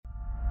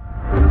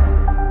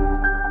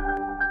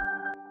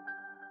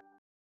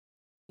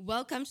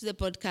Welcome to the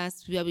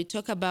podcast where we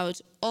talk about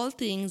all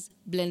things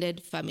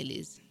blended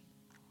families.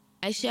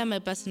 I share my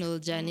personal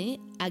journey,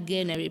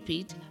 again I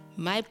repeat,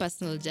 my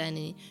personal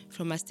journey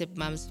from a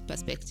stepmom's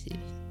perspective.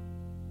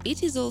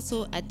 It is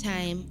also a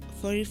time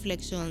for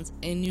reflections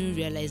and new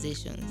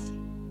realizations.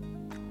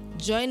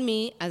 Join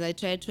me as I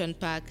try to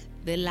unpack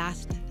the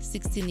last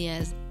 16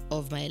 years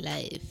of my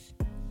life.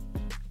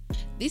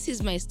 This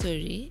is my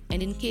story,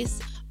 and in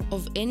case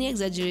of any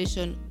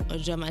exaggeration or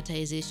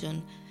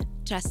dramatization,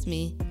 trust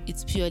me,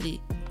 it's purely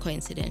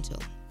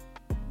coincidental.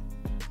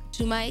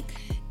 To Mike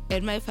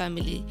and my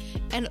family,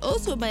 and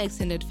also my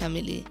extended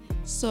family,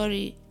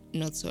 sorry,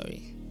 not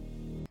sorry.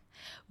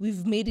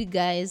 We've made it,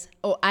 guys,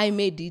 or I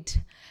made it.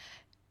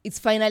 It's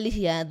finally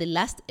here, the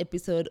last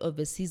episode of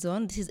the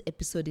season. This is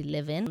episode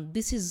 11.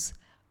 This is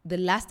the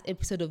last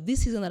episode of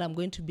this season that I'm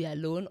going to be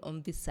alone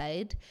on this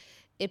side.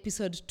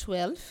 Episode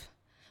 12,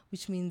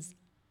 which means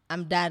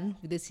I'm done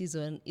with the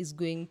season, is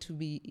going to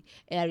be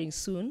airing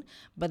soon,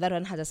 but that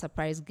one has a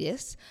surprise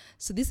guest.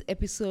 So this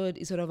episode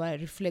is sort of a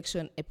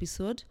reflection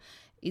episode.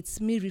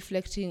 It's me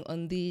reflecting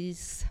on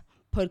this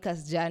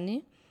podcast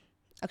journey.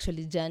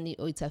 Actually,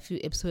 it's a few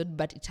episodes,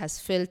 but it has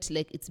felt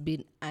like it's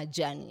been a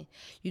journey.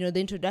 You know,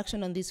 the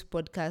introduction on this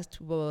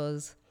podcast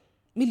was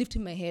me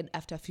lifting my head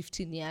after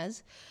 15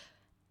 years,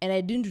 and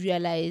I didn't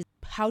realize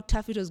how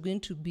tough it was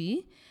going to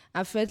be.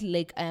 I felt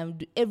like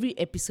every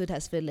episode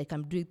has felt like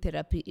I'm doing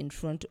therapy in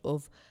front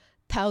of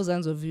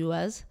thousands of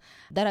viewers.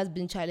 That has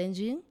been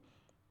challenging.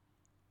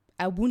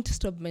 I won't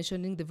stop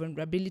mentioning the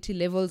vulnerability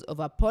levels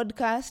of our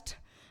podcast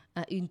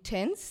are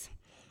intense.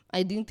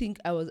 I didn't think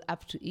I was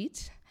up to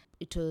it.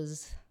 It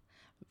was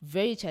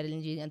very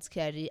challenging and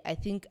scary. I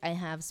think I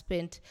have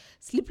spent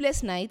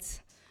sleepless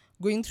nights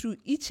going through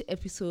each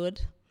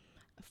episode.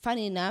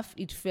 Funny enough,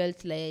 it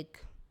felt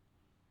like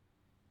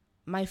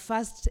my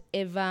first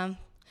ever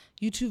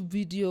YouTube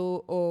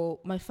video or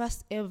my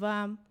first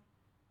ever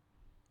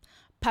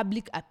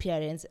public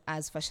appearance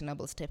as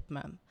fashionable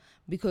stepmom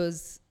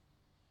because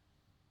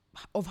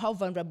of how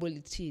vulnerable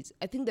it is.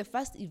 I think the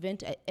first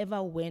event I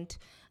ever went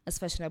as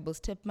fashionable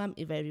stepmom,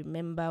 if I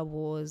remember,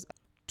 was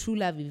True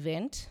Love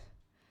event,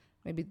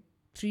 maybe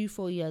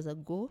 3-4 years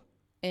ago.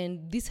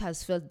 And this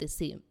has felt the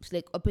same. It's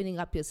like opening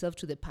up yourself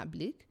to the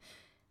public.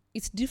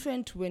 It's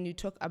different when you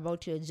talk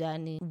about your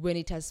journey, when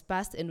it has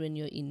passed and when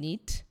you're in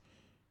it.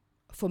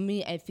 For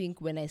me, I think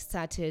when I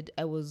started,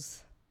 I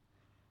was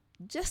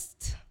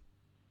just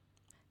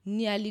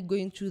nearly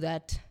going through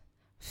that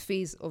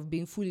phase of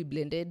being fully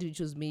blended, which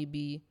was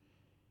maybe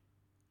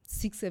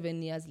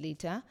 6-7 years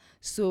later.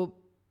 So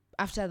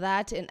after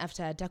that, and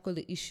after I tackled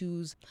the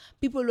issues,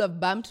 people who have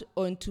bumped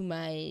onto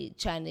my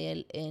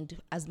channel,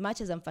 and as much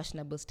as I'm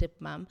fashionable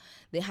stepmom,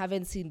 they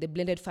haven't seen the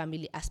blended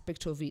family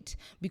aspect of it,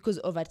 because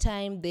over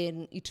time,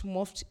 then it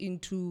morphed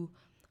into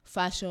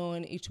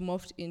fashion, it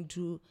morphed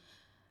into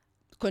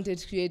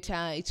content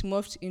creator, it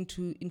morphed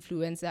into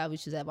influencer,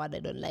 which is a word I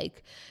don't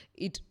like.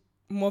 It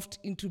morphed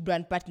into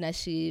brand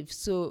partnership.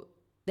 So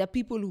there are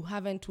people who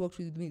haven't worked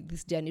with me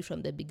this journey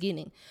from the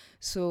beginning.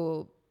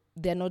 So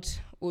they're not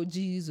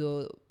OGs,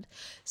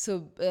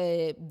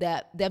 they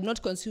have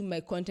not consumed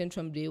my content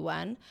from day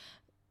one.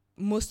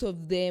 Most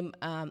of them,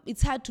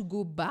 it's hard to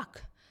go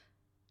back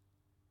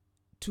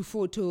to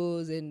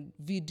photos and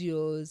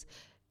videos.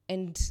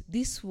 And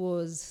this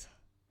was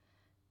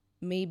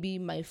maybe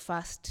my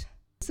first.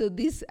 So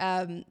this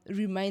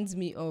reminds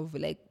me of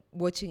like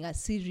watching a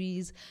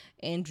series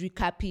and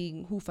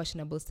recapping who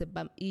Fashionable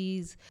Stepmom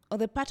is. On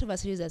the part of a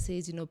series that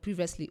says,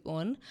 previously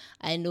on,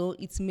 I know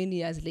it's many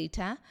years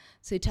later.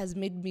 So it has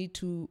made me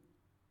to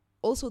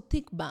also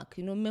think back,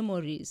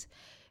 memories.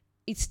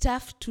 It's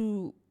tough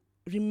to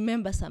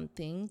remember some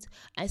things.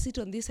 I sit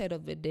on this side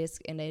of the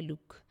desk and I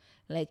look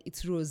like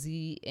it's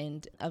rosy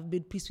and I've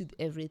made peace with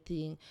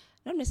everything.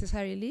 Not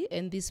necessarily,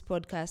 and this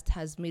podcast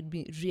has made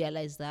me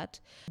realize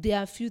that. There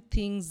are a few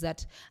things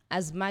that,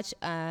 as much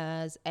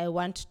as I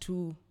want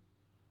to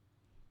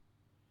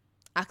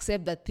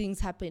accept that things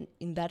happen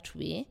in that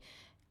way,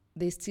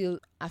 they still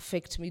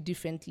affect me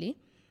differently.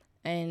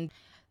 And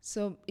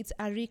so it's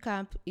a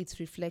recap,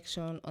 it's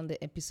reflection on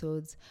the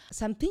episodes.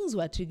 Some things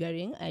were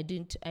triggering. I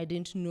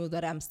didn't know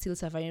that I'm still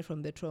suffering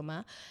from the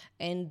trauma.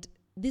 And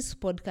this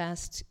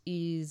podcast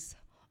is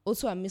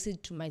also a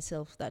message to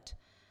myself that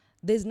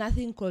there's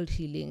nothing called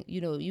healing.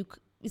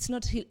 It's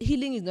not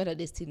healing is not a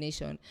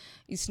destination.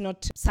 It's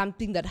not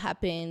something that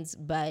happens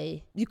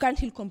you can't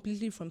heal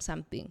completely from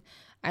something.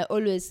 I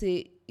always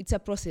say it's a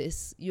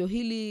process. You're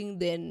healing,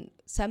 then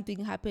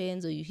something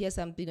happens, or you hear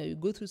something, or you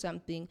go through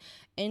something,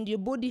 and your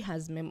body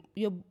has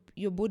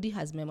your body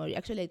has memory.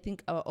 Actually, I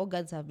think our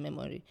organs have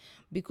memory,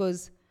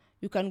 because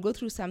you can go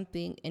through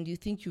something and you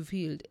think you've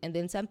healed, and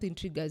then something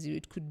triggers you.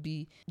 It could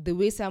be the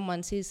way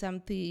someone says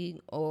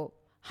something or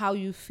how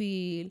you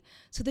feel.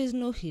 So there's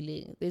no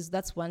healing.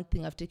 That's one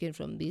thing I've taken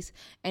from this.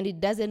 And it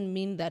doesn't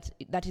mean that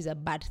is a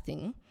bad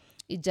thing.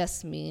 It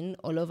just means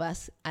all of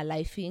us are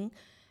lifing,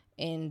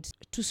 and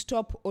to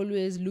stop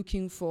always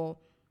looking for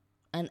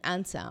an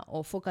answer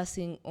or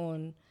focusing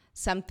on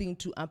something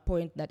to a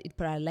point that it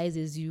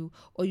paralyzes you,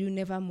 or you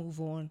never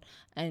move on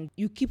and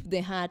you keep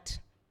the hurt.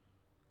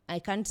 I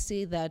can't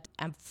say that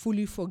I'm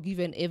fully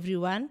forgiven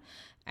everyone.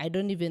 I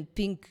don't even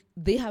think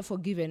they have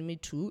forgiven me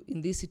too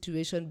in this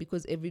situation,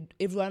 because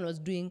everyone was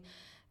doing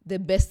the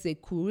best they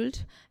could.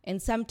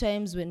 And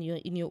sometimes when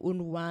you're in your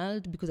own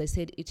world, because I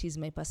said it is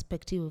my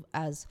perspective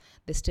as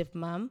the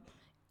stepmom,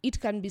 it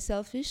can be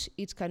selfish.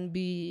 It can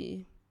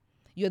be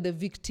you're the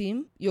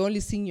victim. You're only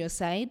seeing your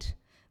side.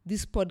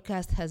 This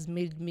podcast has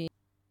made me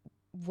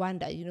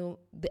wonder,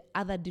 the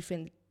other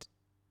different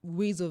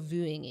ways of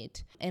viewing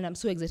it. And I'm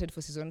so excited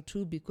for season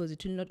 2, because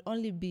it will not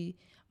only be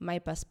my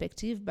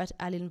perspective, but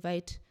I'll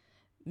invite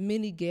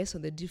many guests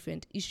on the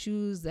different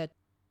issues that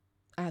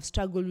I have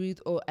struggled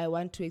with, or I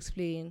want to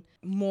explain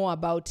more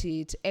about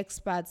it,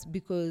 experts,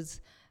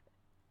 because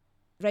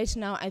right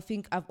now I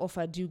think I've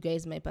offered you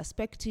guys my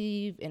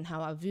perspective and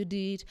how I viewed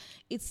it.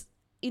 It's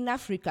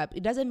enough recap.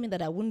 It doesn't mean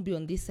that I won't be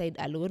on this side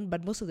alone,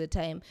 but most of the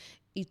time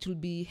it will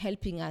be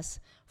helping us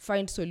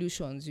find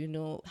solutions,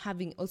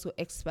 having also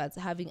experts,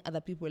 having other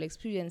people's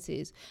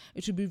experiences.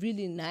 It would be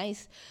really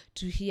nice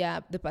to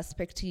hear the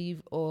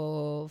perspective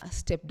of a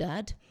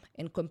stepdad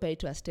and compare it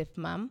to a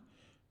stepmom,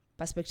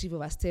 perspective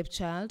of a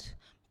stepchild,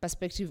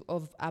 perspective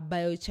of a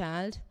bio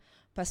child,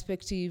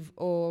 perspective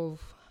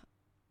of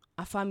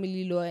a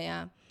family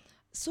lawyer,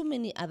 so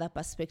many other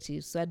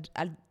perspectives. So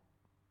I'd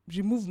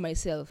remove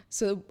myself.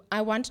 So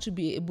I want to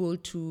be able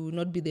to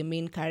not be the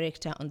main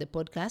character on the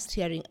podcast,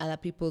 hearing other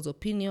people's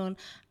opinion,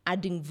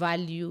 adding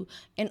value,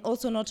 and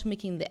also not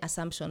making the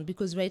assumption,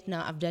 because right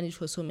now I've done it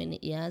for so many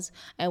years.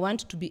 I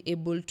want to be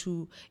able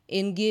to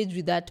engage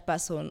with that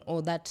person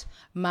or that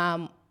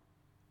mom,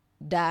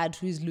 dad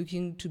who is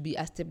looking to be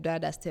a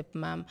stepdad, a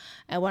stepmom.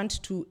 I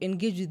want to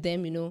engage with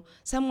them.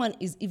 Someone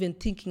is even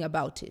thinking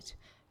about it.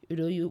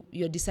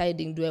 You're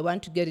deciding, do I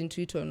want to get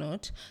into it or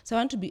not? So I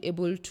want to be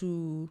able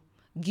to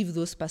give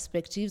those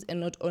perspectives, and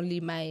not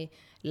only my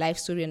life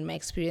story and my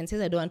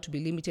experiences. I don't want to be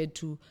limited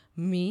to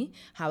me,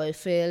 how I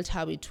felt,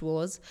 how it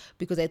was,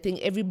 because I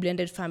think every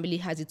blended family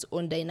has its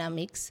own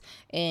dynamics,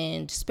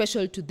 and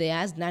special to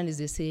theirs, none is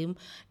the same.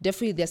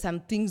 Definitely there's some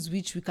things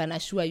which we can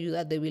assure you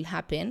that they will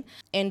happen,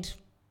 and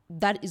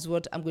that is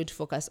what I'm going to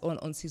focus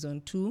on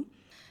season 2.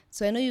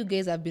 So I know you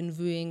guys have been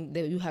viewing,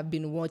 you have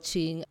been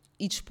watching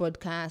each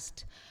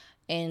podcast,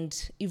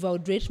 and if I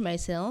would rate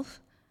myself,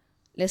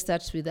 let's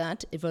start with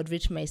that. If I would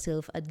rate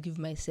myself, I'd give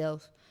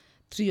myself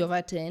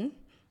 3/10,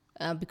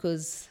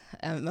 because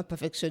I'm a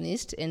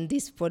perfectionist, and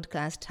this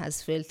podcast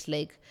has felt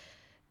like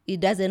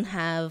this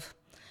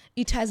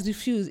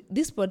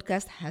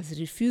podcast has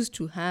refused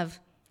to have,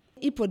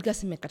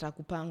 podcast imekata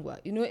kupangwa.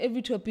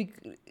 Every topic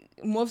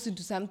morphs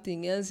into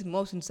something else.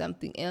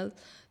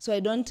 So I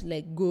don't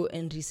go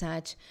and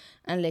research,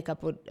 unlike a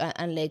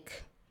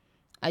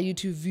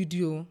YouTube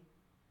video.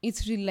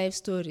 It's real life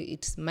story.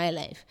 It's my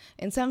life.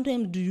 And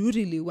sometimes, do you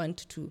really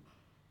want to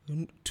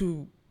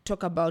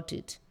talk about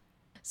it?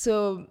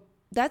 So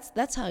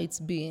that's how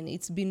it's been.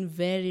 It's been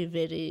very,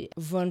 very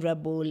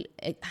vulnerable,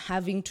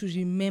 having to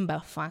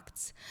remember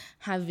facts,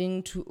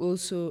 having to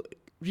also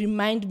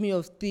remind me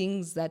of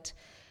things that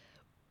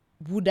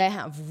would I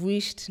have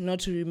wished not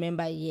to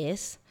remember?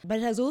 Yes. But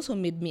it has also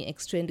made me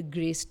extend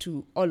grace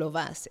to all of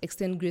us,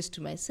 extend grace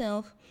to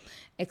myself,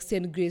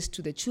 extend grace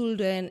to the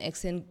children,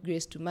 extend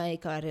grace to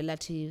our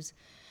relatives,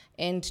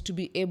 and to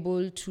be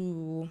able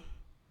to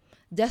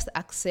just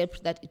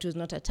accept that it was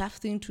not a tough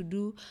thing to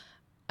do.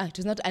 It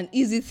was not an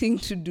easy thing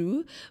to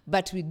do,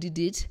 but we did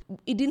it.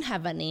 It didn't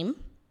have a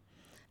name.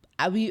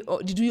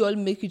 Did we all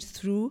make it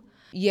through?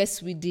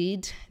 Yes, we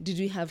did. Did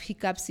we have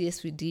hiccups?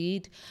 Yes, we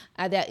did.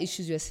 Are there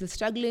issues we're still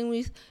struggling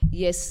with?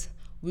 Yes,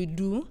 we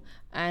do.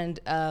 And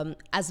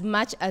as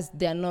much as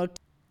they're not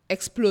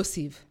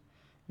explosive,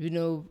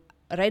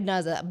 right now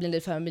as a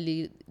blended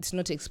family, it's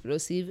not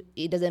explosive.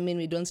 It doesn't mean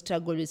we don't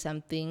struggle with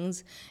some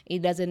things.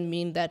 It doesn't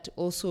mean that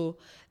also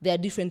there are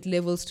different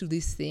levels to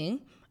this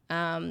thing.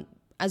 I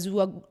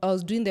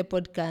was doing the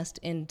podcast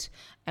and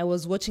I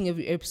was watching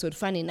every episode.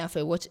 Funny enough,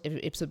 I watch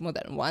every episode more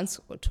than once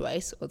or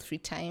twice or 3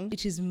 times.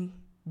 It is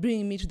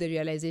bringing me to the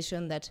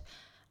realization that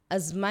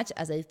as much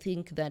as I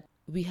think that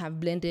we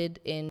have blended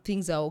and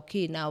things are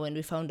okay now and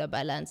we found a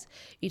balance,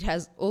 it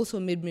has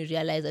also made me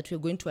realize that we're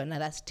going to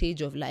another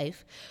stage of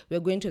life. We're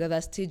going to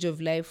another stage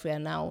of life where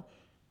now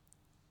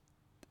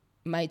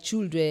my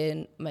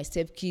children, my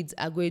stepkids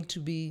are going to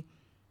be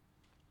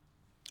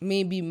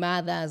maybe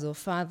mothers or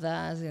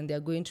fathers, and they're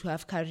going to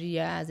have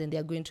careers, and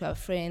they're going to have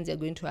friends, they're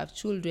going to have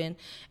children.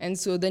 And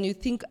so then you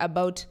think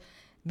about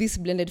this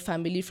blended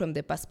family from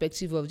the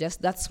perspective of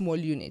just that small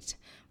unit,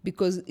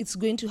 because it's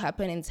going to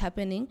happen and it's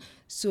happening.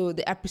 So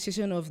the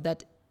appreciation of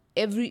that,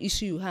 every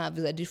issue you have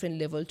is a different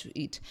level to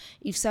it.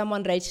 If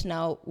someone right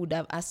now would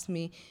have asked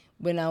me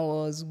when I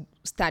was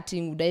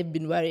starting, would I have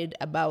been worried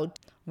about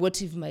what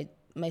if my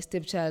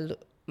stepchild,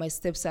 my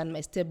stepson,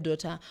 my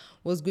stepdaughter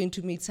was going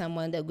to meet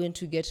someone, they're going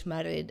to get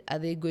married, are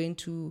they going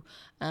to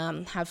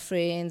have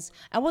friends?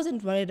 I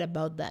wasn't worried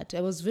about that.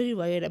 I was very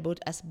worried about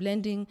us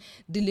blending,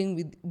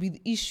 dealing with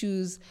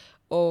issues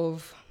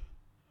of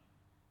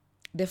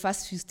the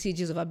first few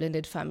stages of a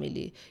blended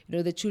family.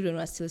 The children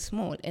were still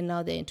small, and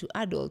now they're into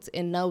adults,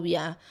 and now we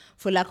are,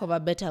 for lack of a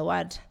better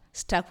word,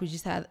 stuck with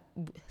each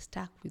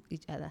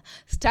other.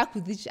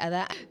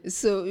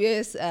 So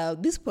yes,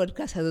 this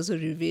podcast has also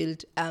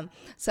revealed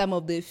some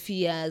of the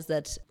fears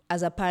that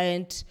as a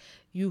parent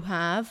you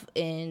have,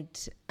 and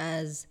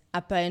as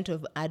a parent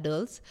of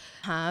adults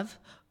have.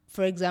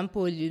 For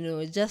example,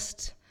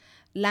 just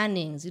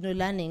learnings,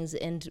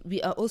 and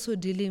we are also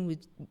dealing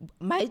with,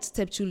 my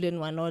stepchildren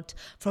were not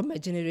from my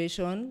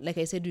generation. Like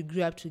I said, we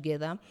grew up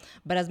together,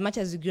 but as much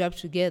as we grew up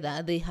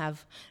together, they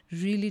have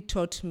really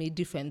taught me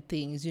different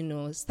things.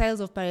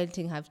 Styles of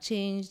parenting have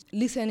changed.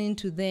 Listening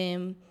to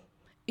them,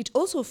 it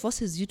also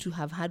forces you to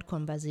have hard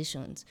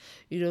conversations.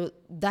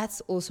 That's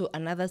also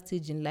another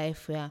stage in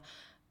life where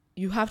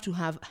you have to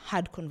have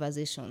hard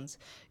conversations.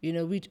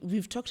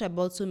 We've talked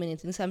about so many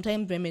things,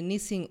 sometimes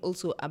reminiscing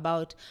also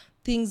about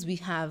things we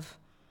have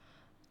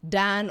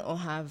done or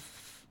have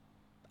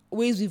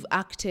ways we've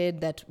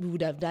acted that we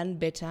would have done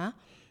better,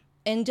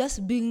 and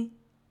just being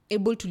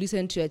able to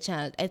listen to your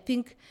child. I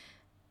think,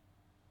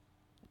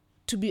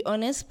 to be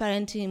honest,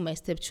 parenting my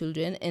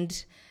stepchildren,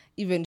 and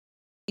even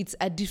it's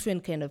a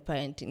different kind of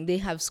parenting. They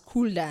have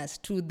schooled us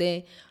to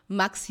the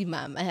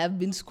maximum. I have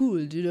been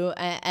schooled,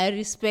 I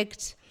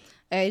respect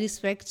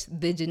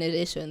the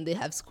generation. They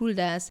have schooled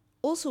us.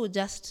 Also,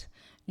 just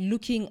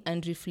looking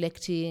and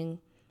reflecting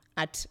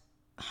at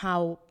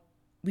how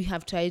we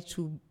have tried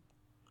to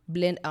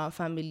blend our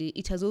family.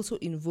 It has also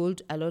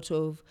involved a lot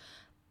of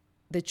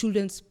the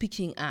children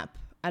speaking up,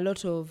 a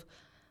lot of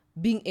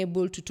being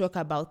able to talk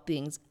about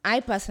things. I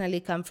personally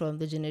come from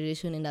the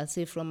generation, and I'll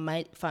say from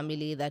my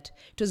family, that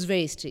it was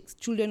very strict.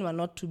 Children were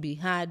not to be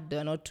heard. They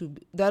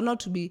were not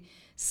to be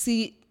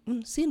seen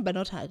but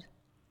not heard.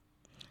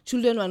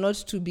 Children were not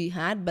to be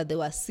heard, but they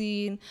were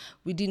seen.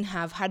 We didn't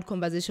have hard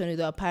conversation with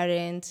our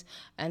parents.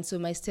 And so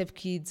my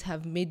stepkids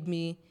have made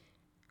me,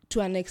 to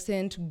an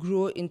extent,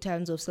 grow in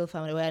terms of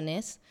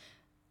self-awareness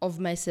of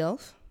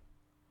myself,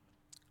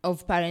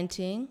 of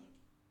parenting,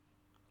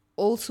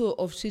 also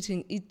of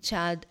treating each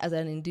child as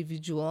an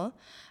individual.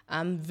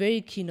 I'm very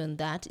keen on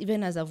that.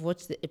 Even as I've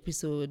watched the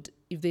episode,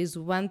 if there's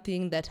one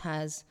thing that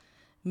has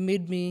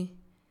made me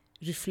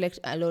reflect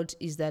a lot,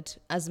 is that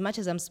as much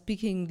as I'm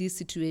speaking these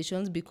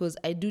situations, because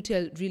I do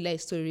tell real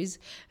life stories,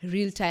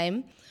 real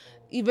time,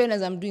 even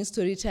as I'm doing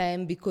story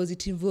time, because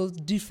it involves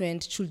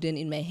different children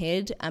in my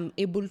head, I'm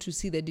able to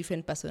see the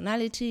different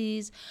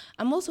personalities.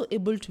 I'm also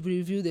able to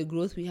review the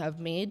growth we have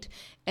made.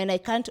 And I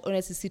can't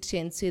honestly sit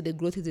here and say the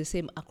growth is the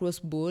same across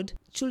board.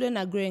 Children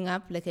are growing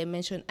up, like I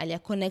mentioned earlier,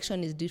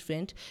 connection is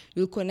different.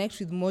 You'll connect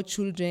with more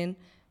children.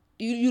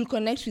 You'll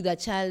connect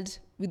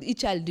with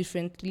each child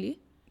differently.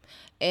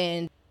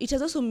 And it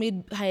has also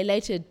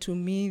highlighted to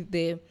me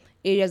the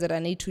areas that I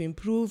need to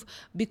improve,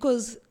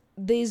 because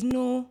there's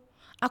hakuna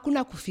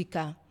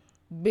kufika.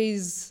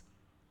 There's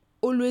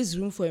always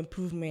room for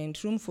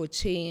improvement, room for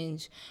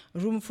change,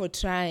 room for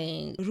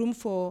trying, room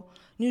for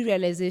new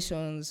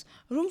realizations,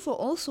 room for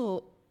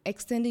also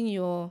extending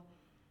your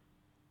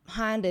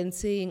hand and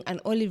saying an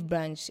olive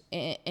branch,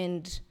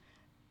 and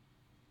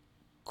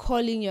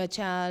calling your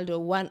child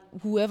or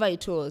whoever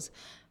it was,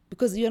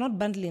 because you're not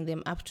bundling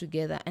them up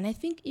together. And I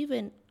think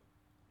even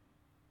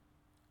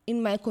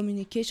in my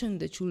communication with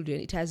the children,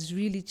 it has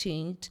really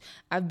changed.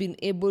 I've been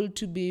able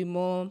to be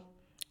more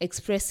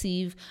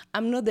expressive.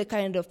 I'm not the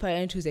kind of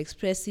parent who's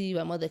expressive.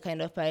 I'm not the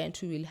kind of parent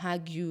who will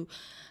hug you.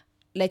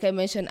 Like I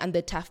mentioned, I'm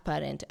the tough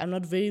parent. I'm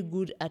not very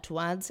good at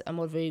words. I'm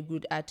not very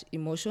good at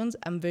emotions.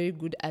 I'm very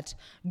good at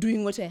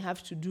doing what I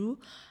have to do,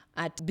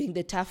 at being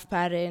the tough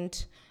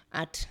parent,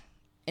 at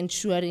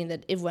ensuring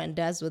that everyone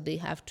does what they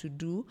have to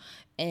do.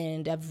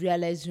 And I've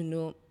realized,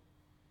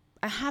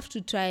 I have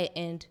to try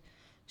and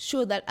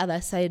show that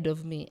other side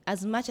of me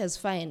as much as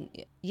fine.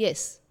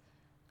 Yes,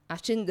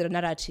 I've changed the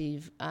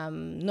narrative.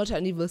 Not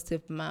an evil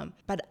stepmom.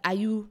 But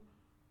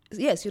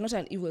yes, you're not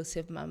an evil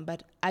stepmom,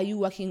 but are you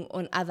working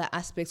on other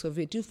aspects of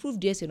it? You've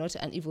proved, yes, you're not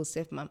an evil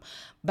stepmom.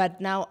 But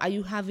now, are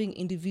you having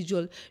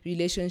individual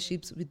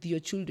relationships with your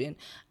children?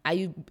 Are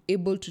you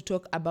able to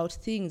talk about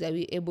things? Are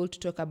we able to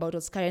talk about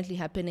what's currently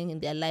happening in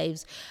their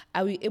lives?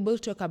 Are we able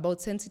to talk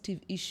about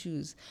sensitive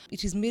issues?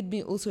 It has made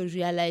me also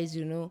realize,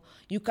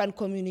 you can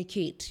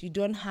communicate. You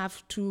don't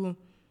have to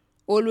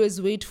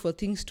always wait for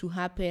things to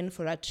happen,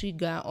 for a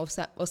trigger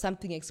or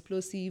something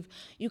explosive.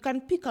 You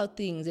can pick out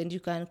things, and you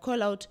can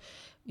call out,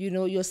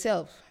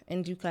 yourself,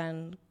 and you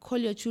can call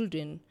your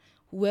children,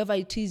 whoever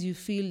it is you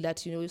feel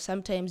that,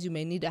 sometimes you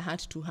may need a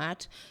heart to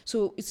heart.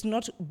 So it's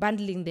not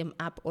bundling them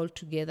up all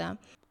together.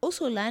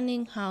 Also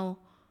learning how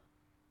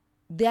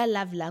their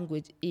love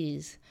language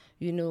is,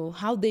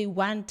 how they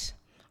want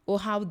or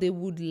how they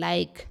would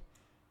like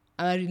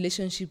our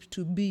relationship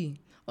to be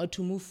or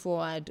to move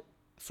forward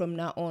from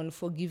now on.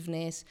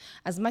 Forgiveness,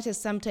 as much as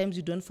sometimes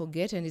you don't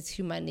forget, and it's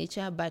human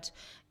nature, but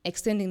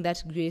extending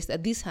that grace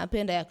that this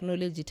happened, I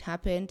acknowledge it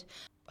happened.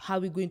 How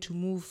are we going to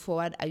move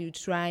forward? Are you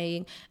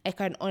trying? I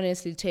can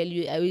honestly tell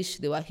you, I wish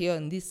they were here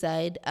on this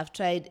side. I've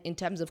tried in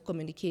terms of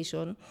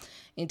communication,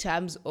 in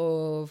terms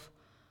of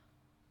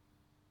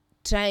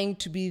trying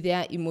to be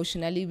there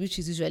emotionally, which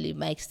is usually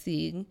Mike's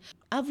thing.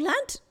 I've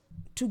learned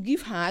to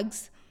give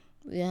hugs.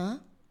 Yeah.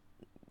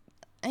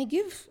 I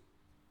give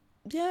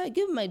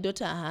my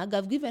daughter a hug.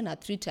 I've given her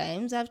 3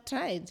 times. I've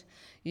tried.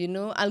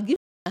 I'll give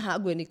her a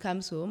hug when he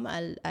comes home.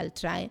 I'll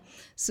try.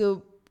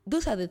 So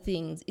those are the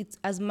things. It's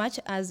as much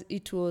as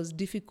it was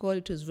difficult,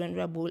 it was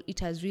vulnerable, it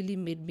has really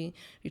made me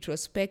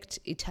retrospect.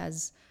 It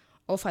has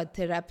offered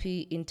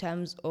therapy in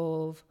terms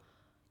of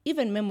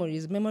even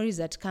memories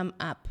that come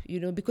up,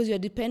 because you're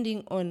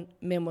depending on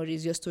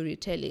memories, your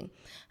storytelling.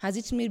 Has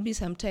it made me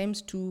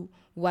sometimes to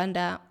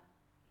wonder,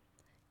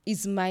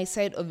 is my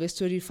side of the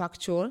story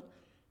factual?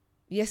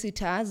 Yes, it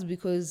has,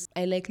 because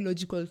I like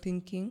logical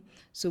thinking.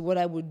 So what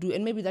I would do,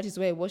 and maybe that is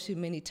why I watch it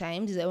many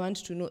times, is I want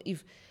to know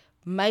if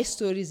my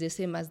story is the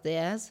same as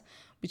theirs,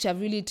 which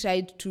I've really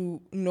tried to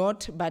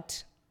not,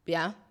 but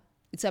yeah,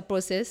 it's a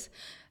process.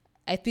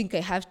 I think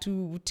I have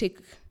to take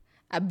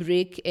a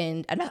break,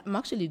 and I'm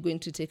actually going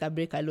to take a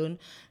break alone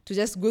to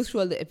just go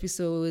through all the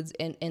episodes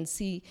and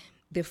see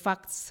the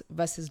facts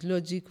versus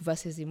logic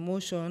versus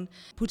emotion,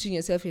 putting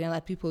yourself in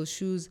other people's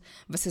shoes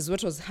versus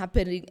what was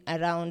happening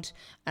around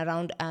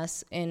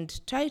us,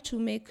 and try to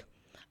make,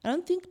 I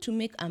don't think to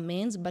make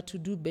amends, but to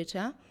do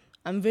better.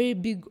 I'm very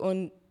big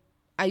on,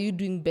 are you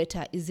doing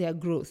better? Is there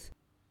growth?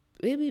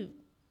 Maybe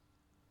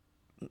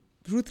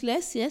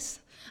ruthless,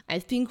 yes. I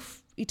think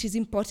it is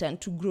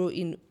important to grow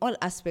in all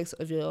aspects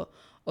of your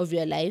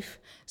life.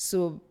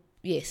 So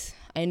yes,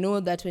 I know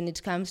that when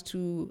it comes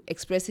to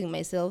expressing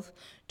myself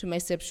to my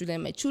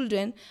stepchildren, my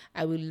children,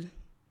 I will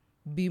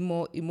be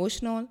more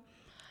emotional,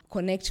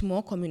 connect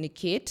more,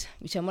 communicate,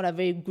 which I'm not a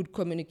very good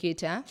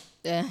communicator.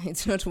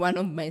 It's not one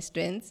of my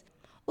strengths.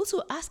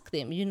 Also ask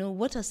them,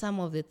 what are some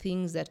of the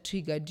things that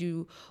triggered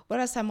you? What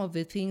are some of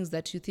the things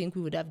that you think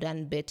we would have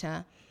done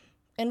better?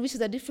 And which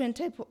is a different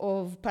type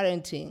of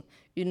parenting,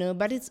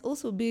 but it's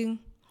also being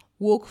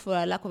woke, for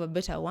a lack of a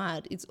better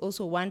word. It's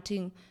also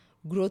wanting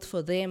growth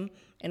for them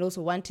and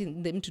also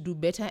wanting them to do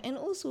better. And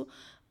also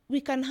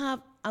we can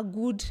have a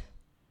good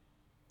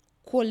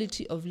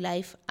quality of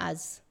life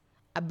as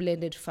a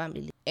blended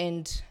family,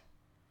 and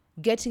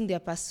getting their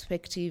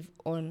perspective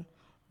on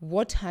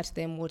what hurt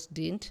them, what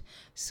didn't.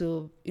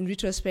 So in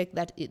retrospect,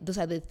 those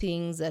are the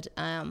things that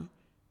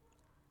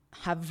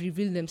have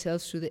revealed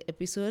themselves through the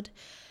episode.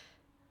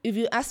 If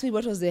you ask me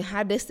what was the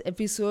hardest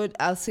episode,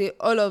 I'll say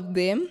all of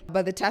them,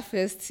 but the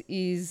toughest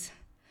is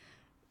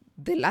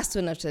the last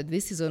one after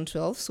this, season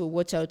 12. So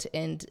watch out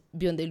and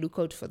be on the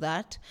lookout for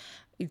that.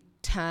 It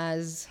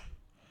has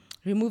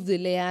removed the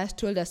layers,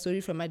 told a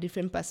story from a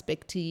different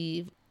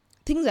perspective.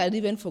 Things I'd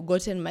even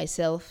forgotten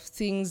myself,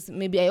 things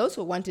maybe I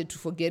also wanted to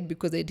forget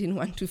because I didn't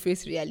want to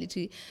face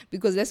reality.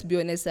 Because let's be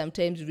honest,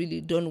 sometimes you really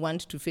don't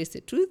want to face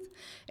the truth.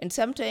 And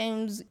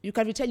sometimes you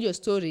can retell your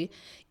story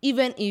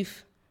even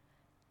if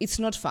it's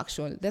not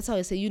factual. That's how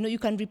I say, you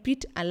can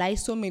repeat a lie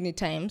so many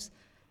times,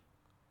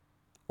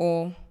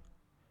 or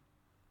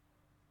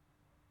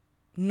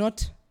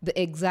not the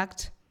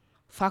exact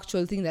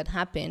factual thing that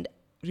happened,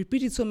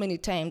 repeat it so many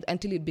times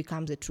until it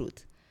becomes the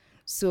truth.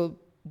 So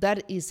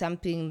that is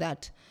something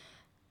that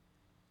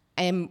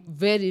I am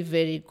very,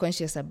 very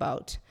conscious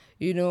about.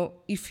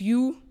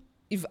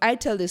 If I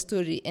tell the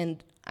story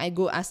and I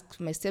go ask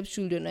my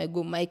stepchildren, I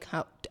go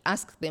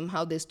ask them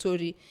how the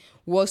story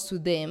was to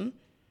them,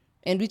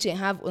 and which I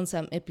have on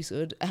some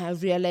episode, I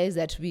have realized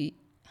that we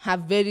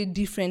have very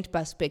different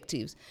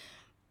perspectives,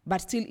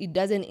 but still it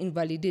doesn't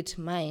invalidate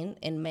mine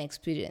and my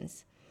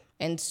experience.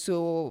 And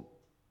so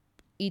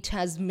it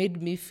has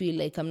made me feel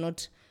like I'm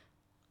not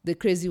the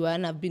crazy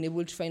one. I've been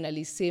able to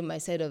finally say my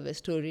side of the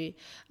story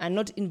and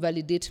not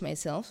invalidate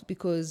myself,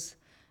 because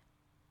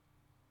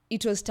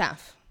it was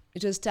tough.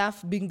 It was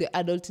tough being the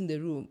adult in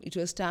the room. It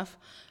was tough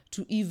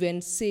to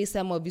even say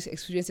some of these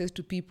experiences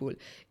to people.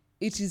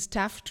 It is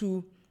tough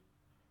to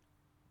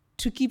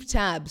keep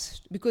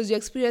tabs, because you're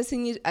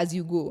experiencing it as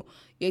you go.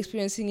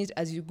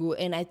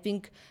 And I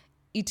think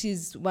it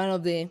is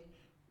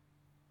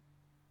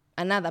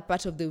another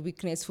part of the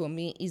weakness for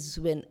me is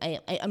when I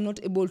am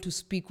not able to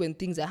speak when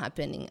things are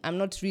happening. I'm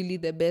not really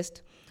the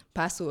best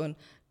person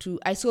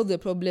I solve the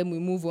problem, we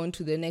move on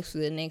to the next.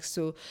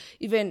 So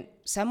even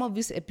some of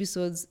these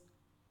episodes,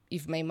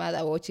 if my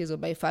mother watches or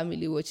my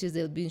family watches,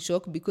 they'll be in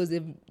shock, because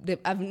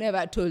I've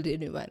never told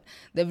anyone.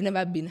 They've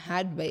never been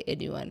heard by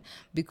anyone,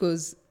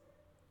 because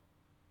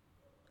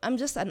I'm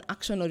just an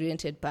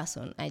action-oriented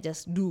person. I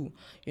just do.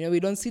 We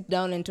don't sit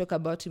down and talk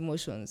about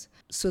emotions,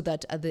 so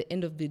that at the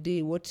end of the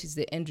day, what is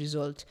the end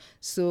result?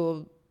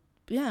 So,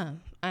 yeah,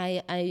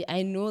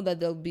 I know that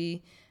there'll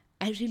be...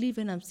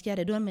 I'm scared.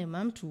 I don't want my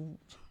mom to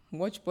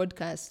watch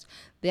podcasts.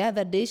 The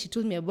other day, she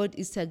told me about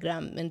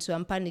Instagram, and so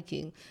I'm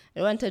panicking.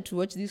 I want her to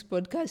watch this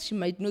podcast. She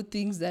might know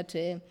things that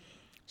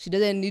she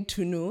doesn't need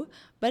to know.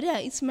 But yeah,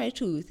 it's my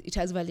truth. It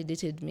has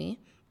validated me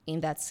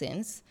in that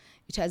sense.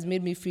 It has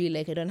made me feel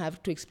like I don't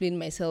have to explain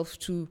myself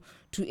to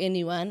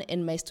anyone,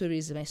 and my story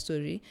is my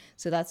story.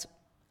 So that's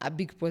a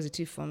big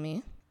positive for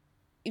me.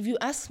 If you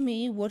ask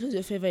me what was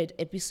your favorite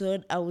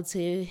episode, I would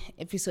say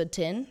episode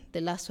 10,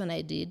 the last one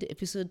I did.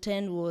 Episode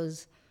 10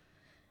 was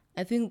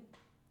I think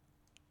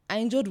I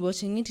enjoyed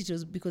watching it. It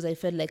was because I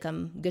felt like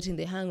I'm getting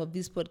the hang of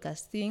this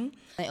podcast thing.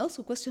 I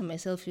also question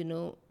myself,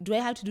 do I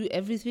have to do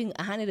everything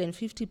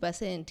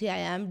 150%? Here I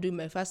am doing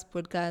my first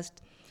podcast.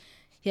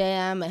 Here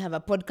I am, I have a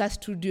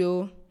podcast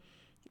studio.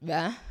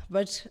 Yeah,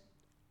 but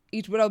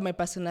it brought out my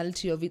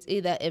personality of it's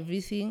either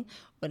everything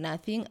or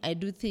nothing. I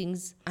do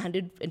things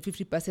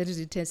 150%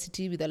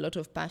 intensity with a lot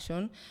of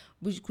passion,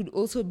 which could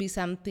also be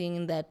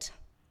something that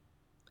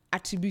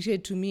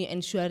attributed to me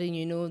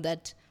ensuring,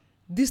 that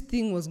this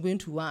thing was going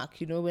to work.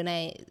 When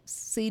I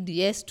said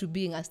yes to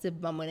being a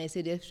stepmom, when I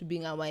said yes to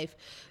being a wife,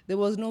 there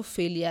was no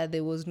failure,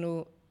 there was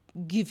no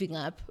giving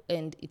up,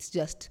 and it's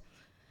just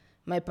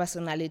my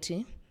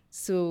personality.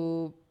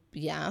 So,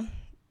 yeah,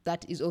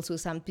 that is also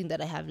something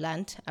that I have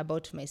learned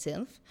about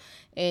myself.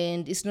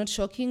 And it's not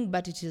shocking,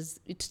 but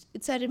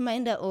it's a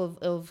reminder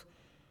of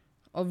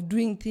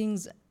doing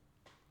things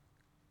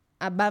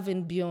above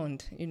and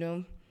beyond,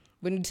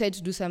 When you decide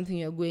to do something,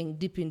 you're going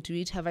deep into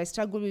it. Have I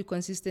struggled with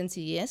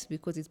consistency? Yes,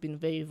 because it's been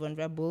very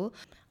vulnerable.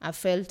 I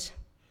felt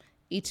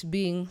it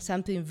being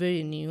something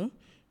very new.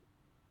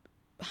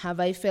 Have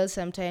I felt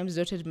sometimes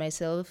doubted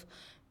myself?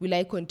 Will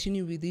I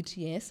continue with it?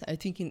 Yes, I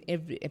think in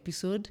every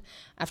episode.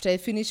 After I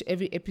finish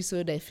every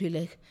episode, I feel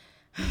like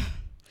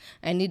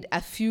I need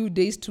a few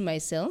days to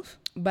myself.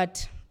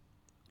 But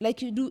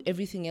like you do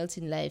everything else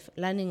in life,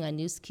 learning a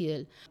new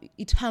skill,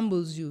 it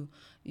humbles you.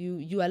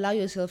 You allow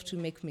yourself to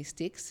make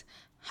mistakes.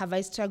 Have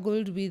I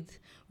struggled with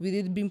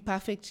it being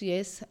perfect?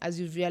 Yes. As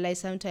you've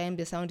realized, sometimes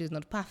the sound is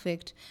not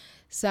perfect.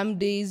 Some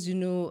days,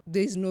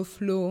 there's no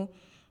flow.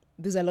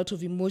 There's a lot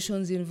of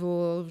emotions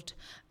involved.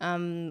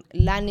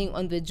 Learning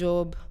on the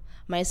job,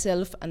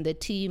 myself and the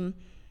team,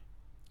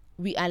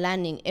 we are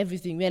learning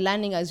everything. We are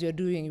learning as you're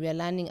doing. We are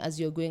learning as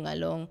you're going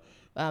along.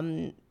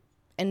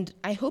 And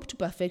I hope to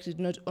perfect it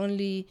not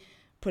only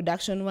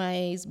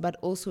production-wise, but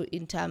also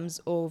in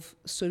terms of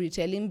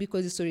storytelling,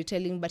 because it's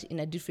storytelling, but in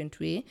a different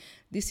way.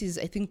 This is,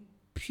 I think,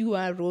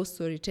 pure raw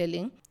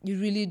storytelling. You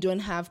really don't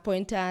have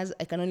pointers.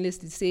 I can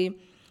honestly say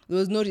there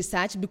was no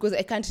research because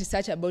I can't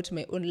research about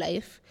my own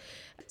life.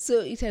 So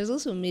it has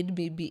also made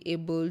me be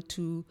able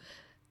to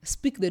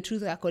speak the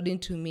truth according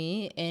to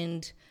me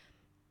and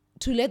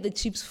to let the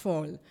chips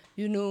fall.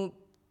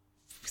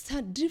 It's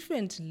a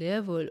different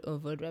level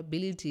of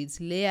vulnerability.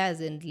 It's layers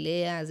and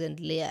layers and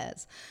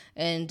layers.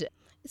 And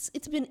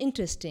it's been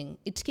interesting.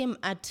 It came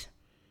at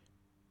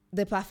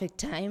the perfect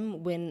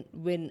time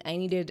when I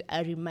needed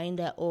a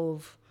reminder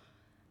of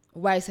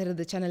why I started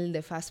the channel in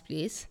the first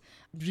place,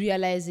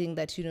 realizing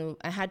that,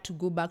 I had to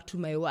go back to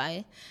my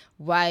why.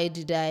 Why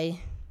did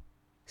I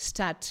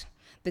start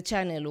the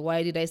channel?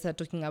 Why did I start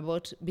talking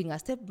about being a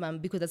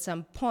stepmom? Because at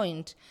some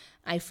point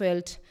I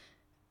felt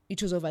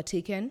it was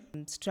overtaken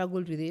and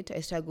struggled with it.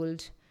 I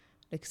struggled,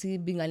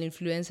 being an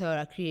influencer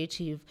or a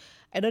creative.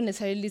 I don't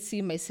necessarily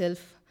see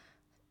myself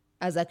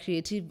as a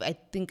creative. I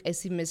think I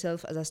see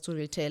myself as a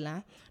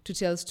storyteller to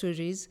tell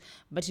stories.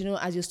 But,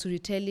 as you're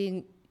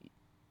storytelling,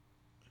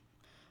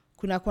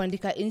 kuna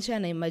kuandika insha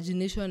na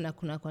imagination na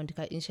kuna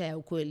kuandika insha ya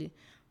ukweli.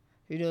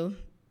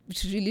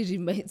 It really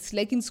reminds,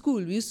 like in school,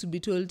 we used to be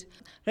told,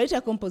 write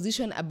a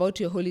composition about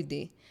your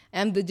holiday.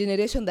 I'm the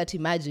generation that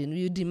imagine.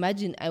 You'd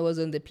imagine I was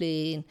on the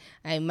plane,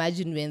 I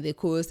imagine we're on the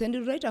coast, and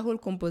you write a whole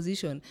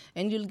composition,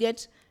 and you'll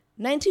get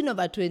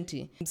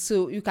 19/20.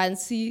 So you can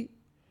see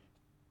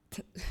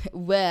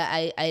where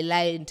I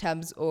lie in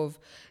terms of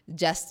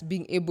just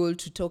being able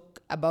to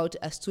talk about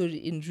a story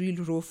in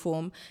real raw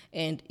form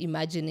and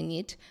imagining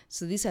it.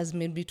 So this has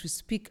made me to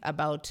speak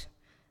about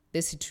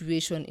the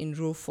situation in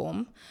raw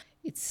form.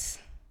 It's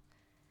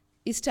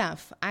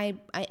tough. I'm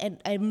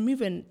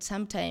even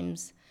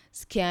sometimes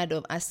scared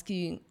of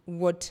asking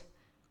what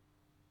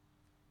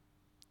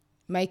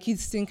my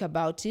kids think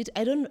about it.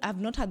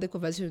 I've not had the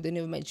conversation with any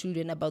of my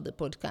children about the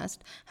podcast.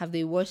 Have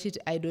they watched it?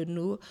 I don't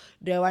know.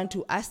 Do I want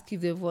to ask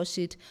if they've watched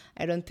it?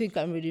 I don't think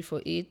I'm ready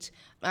for it.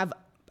 I've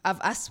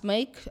asked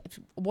Mike,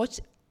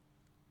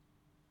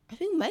 I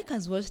think Mike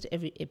has watched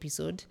every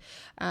episode.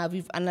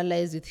 We've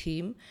analyzed with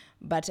him,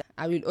 but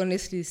I will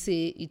honestly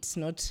say it's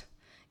not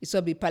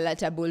be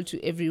palatable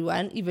to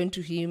everyone. Even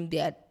to him,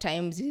 there are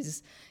times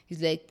he's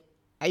like,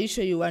 are you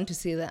sure you want to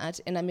say that?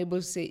 And I'm able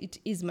to say, it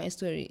is my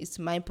story. It's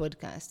my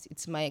podcast.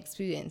 It's my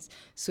experience.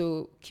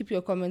 So keep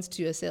your comments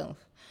to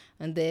yourself.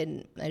 And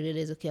then I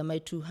realized, okay, am I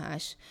too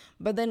harsh?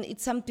 But then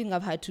it's something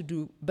I've had to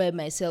do by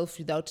myself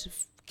without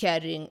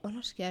caring, or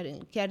not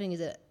caring. Caring is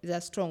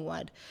a strong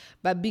word.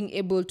 But being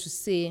able to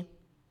say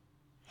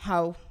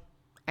how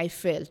I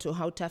felt or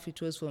how tough it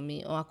was for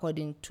me, or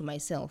according to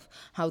myself,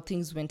 how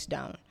things went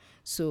down.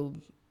 So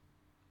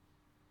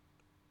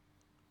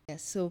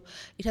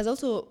it has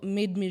also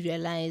made me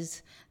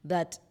realize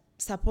that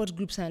support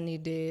groups are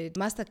needed,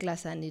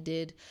 masterclass are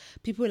needed.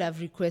 People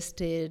have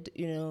requested,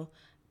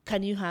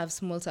 can you have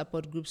small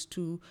support groups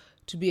to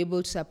be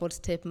able to support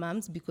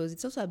stepmoms? Because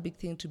it's also a big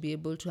thing to be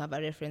able to have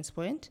a reference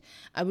point.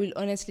 I will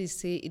honestly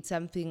say it's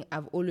something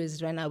I've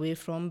always run away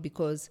from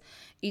because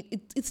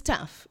it's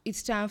tough.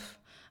 It's tough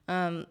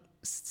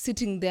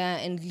sitting there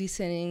and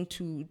listening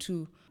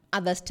to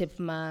other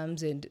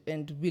stepmoms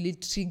and really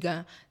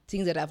trigger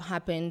things that have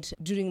happened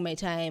during my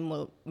time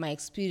or my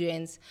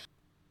experience.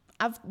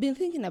 I've been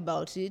thinking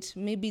about it.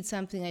 Maybe it's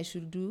something I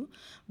should do,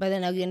 but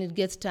then again, it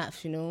gets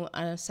tough.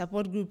 A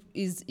support group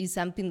is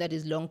something that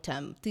is long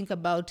term. Think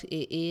about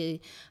AA,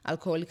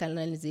 Alcoholic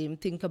Anonymous.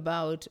 Think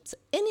about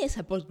any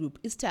support group.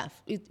 It's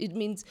tough. It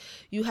means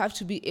you have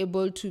to be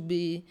able to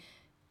be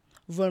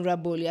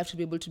vulnerable. You have to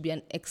be able to be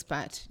an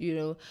expert.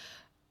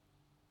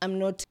 I'm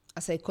not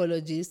a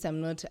psychologist.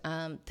 I'm not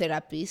a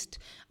therapist.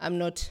 I'm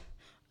not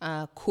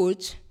a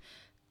coach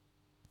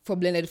for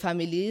blended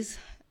families.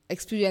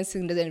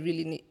 Experiencing doesn't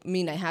really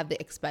mean I have the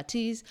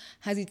expertise.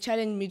 Has it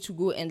challenged me to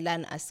go and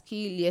learn a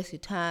skill? Yes,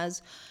 it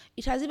has.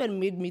 It has even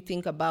made me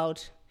think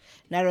about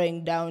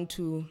narrowing down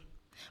to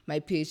my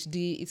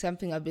PhD. It's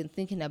something I've been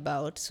thinking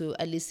about, so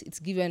at least it's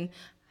given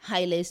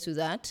highlights to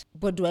that.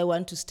 What do I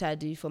want to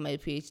study for my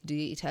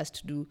PhD? It has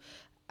to do,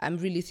 I'm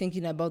really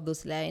thinking about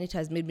those lines. It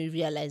has made me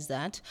realize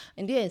that.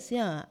 And yes,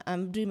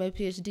 I'm doing my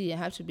PhD. I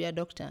have to be a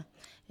doctor.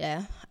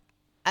 Yeah,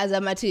 as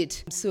I'm at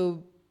it.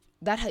 So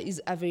that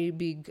is a very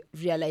big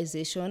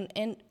realization,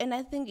 and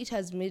I think it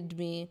has made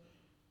me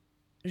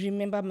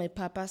remember my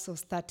purpose of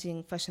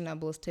starting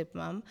Fashionable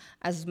Stepmom.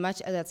 As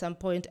much as at some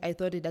point I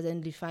thought it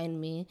doesn't define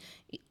me,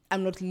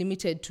 I'm not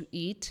limited to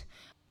it.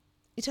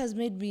 It has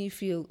made me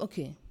feel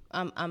okay.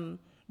 I'm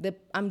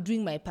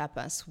doing my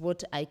purpose,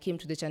 what I came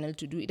to the channel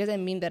to do. It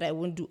doesn't mean that I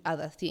won't do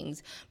other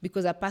things,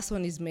 because a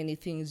person is many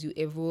things. You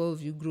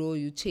evolve, you grow,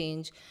 you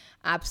change,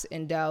 ups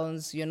and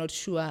downs. You're not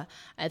sure.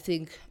 I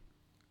think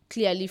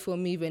clearly for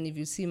me, even if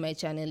you see my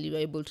channel, you are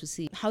able to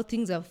see how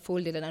things have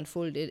folded and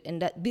unfolded. And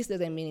that this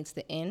doesn't mean it's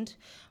the end,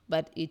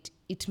 but it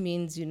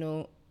means,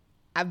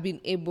 I've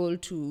been able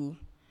to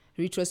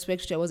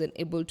retrospect, which I wasn't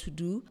able to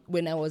do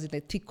when I was in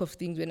the thick of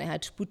things, when I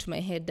had to put my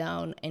head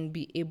down and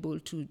be able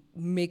to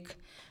make,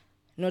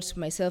 not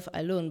myself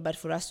alone, but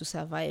for us to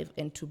survive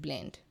and to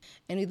blend.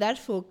 And with that,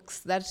 folks,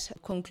 that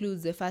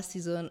concludes the first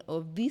season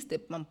of the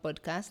Stepmom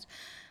podcast.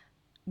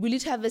 Will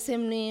it have the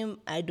same name?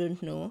 I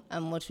don't know.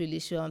 I'm not really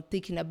sure. I'm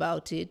thinking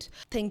about it.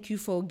 Thank you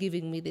for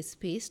giving me the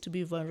space to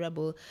be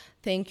vulnerable.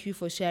 Thank you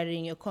for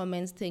sharing your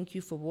comments. Thank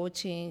you for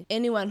watching.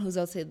 Anyone who's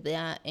outside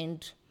there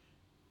and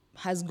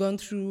has gone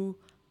through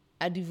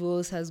a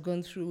divorce, has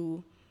gone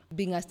through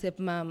being a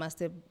stepmom,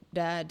 a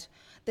stepdad,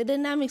 the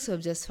dynamics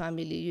of just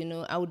family,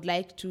 I would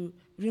like to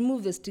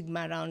remove the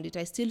stigma around it.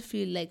 I still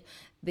feel like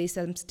there's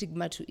some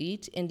stigma to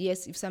it. And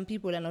yes, if some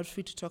people are not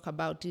free to talk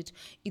about it,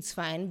 it's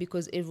fine,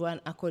 because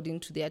everyone according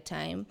to their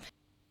time.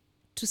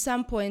 To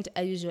some point,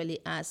 I usually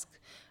ask,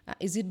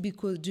 is it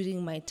because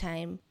during my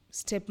time,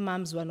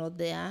 stepmoms were not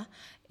there?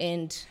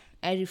 And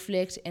I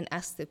reflect and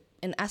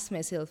ask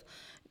myself,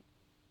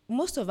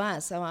 most of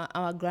us,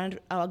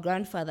 our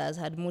grandfathers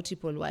had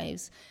multiple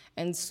wives.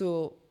 And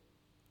so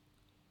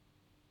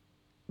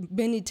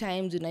many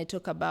times when I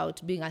talk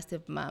about being a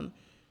stepmom,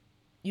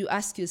 you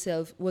ask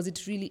yourself, is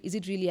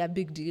it really a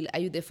big deal? Are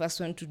you the first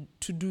one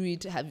to do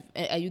it?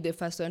 Are you the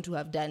first one to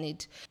have done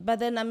it? But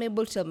then I'm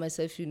able to tell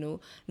myself, no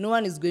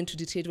one is going to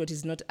dictate what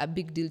is not a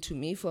big deal to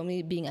me. For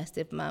me, being a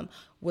stepmom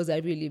was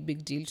a really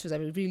big deal. It was a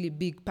really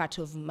big part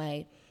of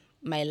my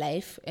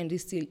life, and it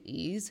still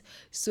is.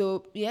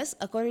 So yes,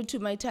 according to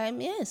my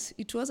time, yes,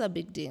 it was a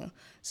big deal.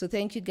 So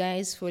thank you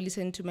guys for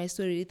listening to my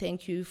story.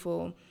 Thank you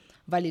for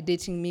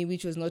validating me,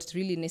 which was not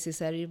really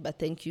necessary, but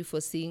thank you for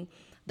seeing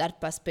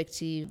that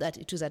perspective, that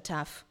it was a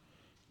tough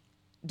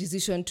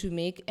decision to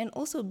make, and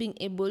also being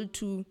able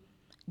to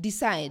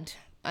decide.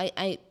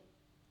 I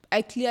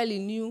clearly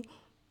knew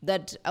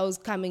that I was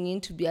coming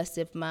in to be a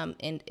stepmom,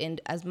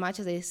 and as much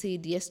as I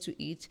said yes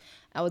to it,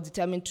 I was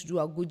determined to do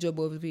a good job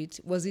of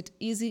it. Was it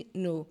easy?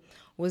 No.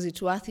 Was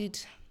it worth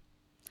it?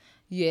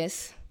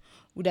 Yes.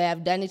 Would I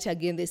have done it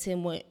again the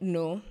same way?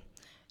 No.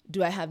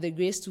 Do I have the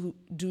grace to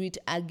do it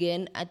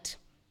again at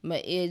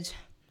my age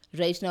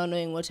right now,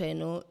 knowing what I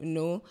know?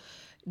 No.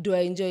 Do I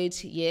enjoy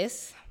it?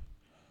 Yes.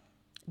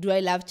 Do I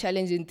love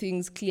challenging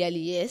things? Clearly,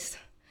 yes.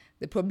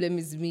 The problem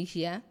is me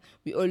here.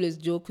 We always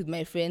joke with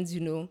my friends,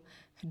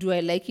 do I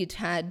like it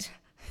hard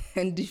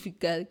and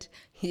difficult?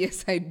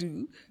 Yes, I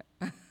do.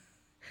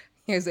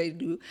 Yes, I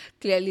do.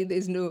 Clearly,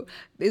 there's no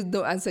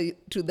answer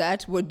to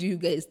that. What do you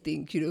guys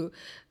think?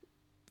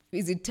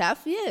 Is it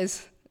tough?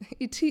 Yes,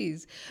 it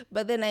is.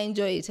 But then I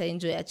enjoy it. I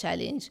enjoy a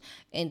challenge,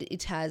 and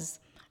it has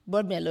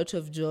brought me a lot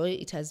of joy.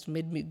 It has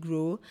made me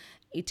grow.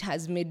 It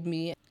has made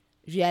me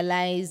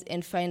realize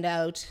and find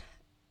out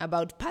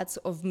about parts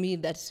of me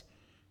that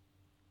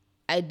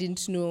I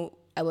didn't know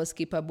I was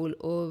capable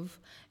of.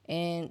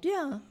 And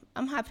yeah,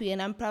 I'm happy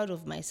and I'm proud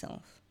of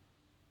myself.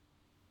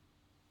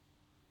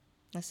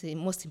 That's the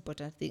most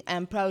important thing.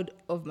 I'm proud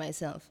of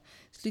myself.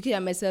 Just looking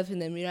at myself in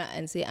the mirror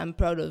and say, I'm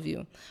proud of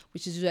you,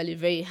 which is usually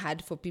very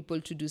hard for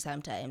people to do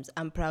sometimes.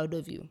 I'm proud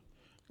of you.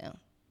 Yeah.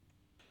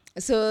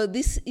 So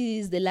this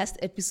is the last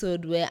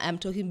episode where I'm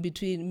talking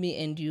between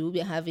me and you.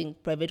 We're having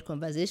private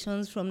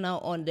conversations from now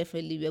on.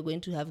 Definitely, we're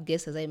going to have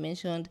guests, as I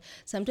mentioned.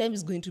 Sometimes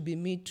it's going to be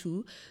me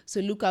too. So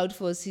look out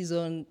for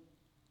season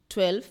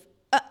 12.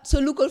 So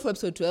look out for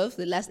episode 12,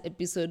 the last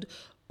episode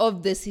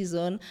of the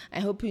season. I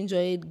hope you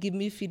enjoyed. Give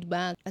me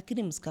feedback.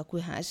 Lakini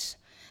msikakue hash.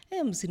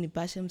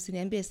 Msinipashe,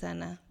 msiniambie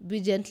sana. Be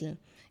gentle.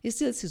 It's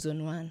still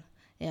season 1.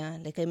 Yeah,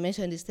 like I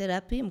mentioned, it's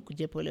therapy.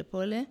 Mkuje pole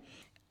pole.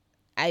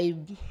 I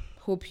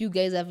hope you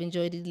guys have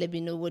enjoyed it. Let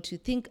me know what you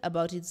think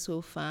about it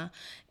so far.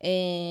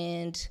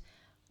 And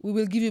we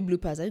will give you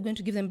bloopers. Are you going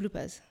to give them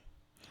bloopers?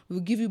 We'll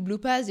give you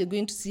bloopers. You're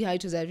going to see how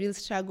it was a real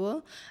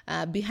struggle.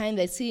 Behind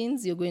the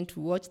scenes, you're going to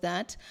watch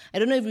that. I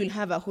don't know if we'll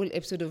have a whole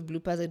episode of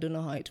bloopers. I don't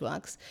know how it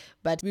works.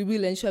 But we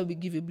will ensure we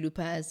give you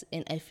bloopers.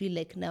 And I feel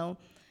like now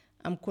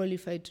I'm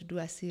qualified to do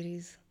a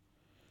series.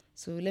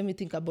 So let me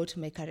think about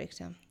my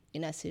character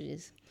in a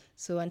series.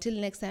 So until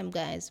next time,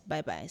 guys,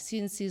 bye-bye. See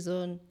you in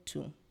season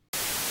 2.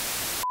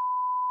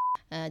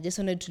 Just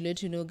wanted to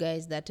let you know,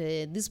 guys, that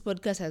this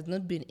podcast has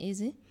not been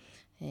easy.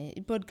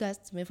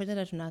 Podcast tumefanya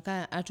na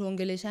tunakaa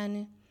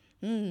atuongeleshane.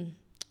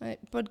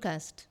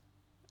 Podcast,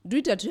 do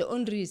it at your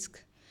own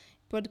risk.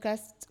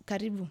 Podcast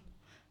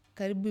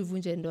karibu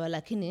ivunje ndoa,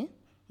 lakini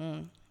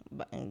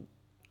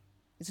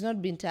it's not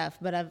been tough,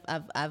 but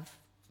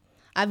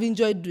I've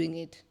enjoyed doing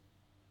it.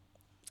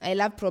 I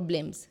love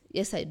problems.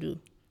 Yes, I do.